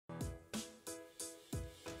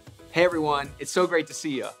Hey everyone, it's so great to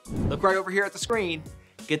see you. Look right over here at the screen.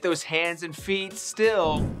 Get those hands and feet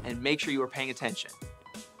still and make sure you are paying attention.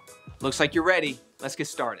 Looks like you're ready. Let's get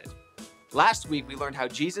started. Last week we learned how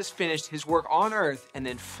Jesus finished his work on earth and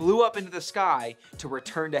then flew up into the sky to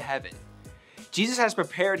return to heaven. Jesus has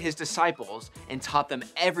prepared his disciples and taught them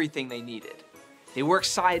everything they needed. They were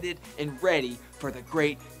excited and ready for the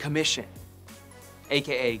Great Commission,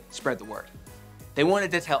 aka spread the word. They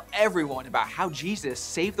wanted to tell everyone about how Jesus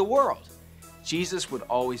saved the world. Jesus would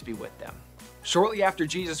always be with them. Shortly after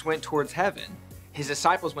Jesus went towards heaven, his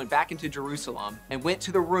disciples went back into Jerusalem and went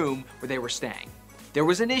to the room where they were staying. There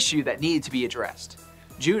was an issue that needed to be addressed.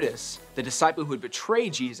 Judas, the disciple who had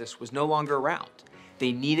betrayed Jesus, was no longer around.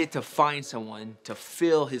 They needed to find someone to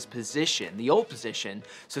fill his position, the old position,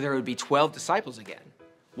 so there would be 12 disciples again.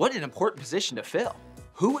 What an important position to fill.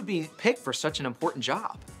 Who would be picked for such an important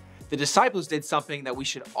job? The disciples did something that we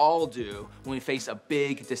should all do when we face a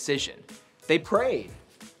big decision. They prayed.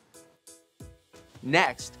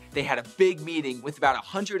 Next, they had a big meeting with about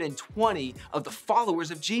 120 of the followers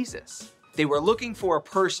of Jesus. They were looking for a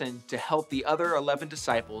person to help the other 11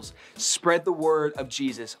 disciples spread the word of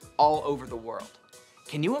Jesus all over the world.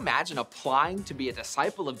 Can you imagine applying to be a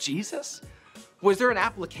disciple of Jesus? Was there an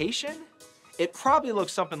application? It probably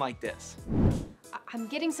looked something like this. I'm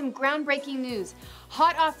getting some groundbreaking news,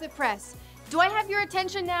 hot off the press. Do I have your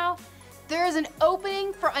attention now? There is an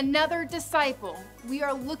opening for another disciple. We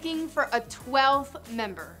are looking for a 12th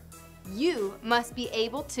member. You must be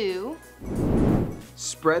able to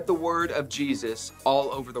spread the word of Jesus all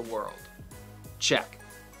over the world. Check.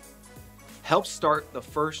 Help start the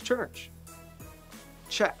first church.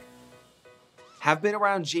 Check. Have been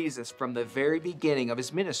around Jesus from the very beginning of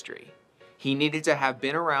his ministry. He needed to have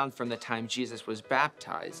been around from the time Jesus was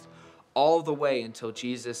baptized all the way until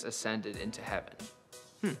Jesus ascended into heaven.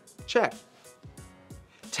 Check.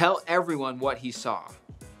 Tell everyone what he saw.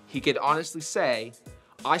 He could honestly say,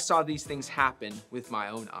 I saw these things happen with my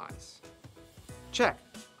own eyes. Check.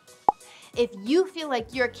 If you feel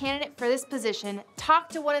like you're a candidate for this position, talk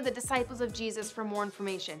to one of the disciples of Jesus for more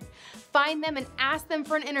information. Find them and ask them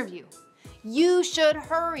for an interview. You should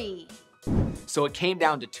hurry. So it came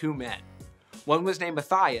down to two men. One was named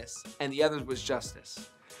Matthias and the other was Justus.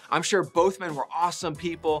 I'm sure both men were awesome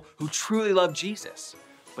people who truly loved Jesus,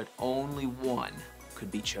 but only one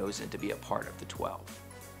could be chosen to be a part of the 12.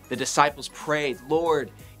 The disciples prayed,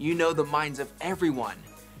 Lord, you know the minds of everyone.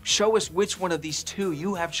 Show us which one of these two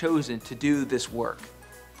you have chosen to do this work.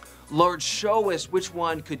 Lord, show us which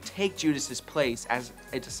one could take Judas's place as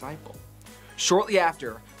a disciple. Shortly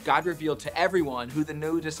after, God revealed to everyone who the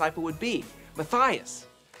new disciple would be, Matthias.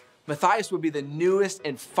 Matthias would be the newest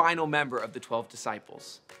and final member of the 12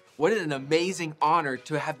 disciples. What an amazing honor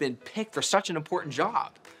to have been picked for such an important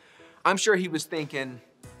job. I'm sure he was thinking,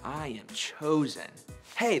 I am chosen.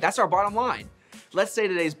 Hey, that's our bottom line. Let's say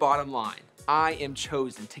today's bottom line. I am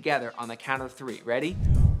chosen together on the count of 3. Ready?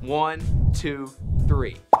 1, 2,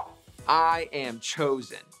 3. I am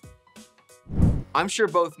chosen. I'm sure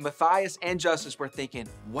both Matthias and Justus were thinking,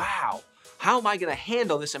 wow, how am I gonna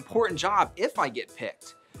handle this important job if I get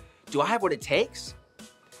picked? Do I have what it takes?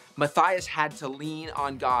 Matthias had to lean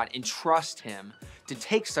on God and trust him to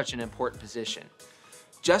take such an important position.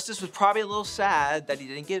 Justus was probably a little sad that he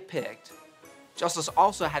didn't get picked. Justus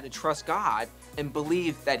also had to trust God and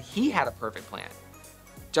believe that he had a perfect plan.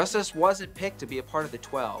 Justus wasn't picked to be a part of the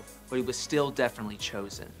 12, but he was still definitely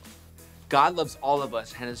chosen. God loves all of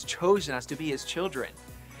us and has chosen us to be his children.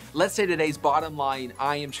 Let's say today's bottom line,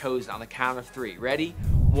 I am chosen on the count of 3. Ready?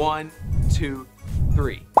 1, 2,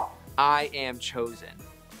 3. I am chosen.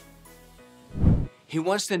 He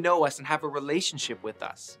wants to know us and have a relationship with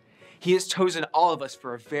us. He has chosen all of us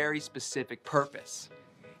for a very specific purpose.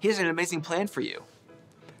 He has an amazing plan for you.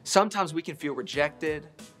 Sometimes we can feel rejected,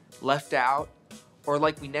 left out, or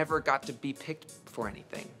like we never got to be picked for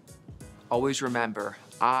anything. Always remember,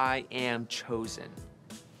 I am chosen.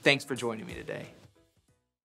 Thanks for joining me today.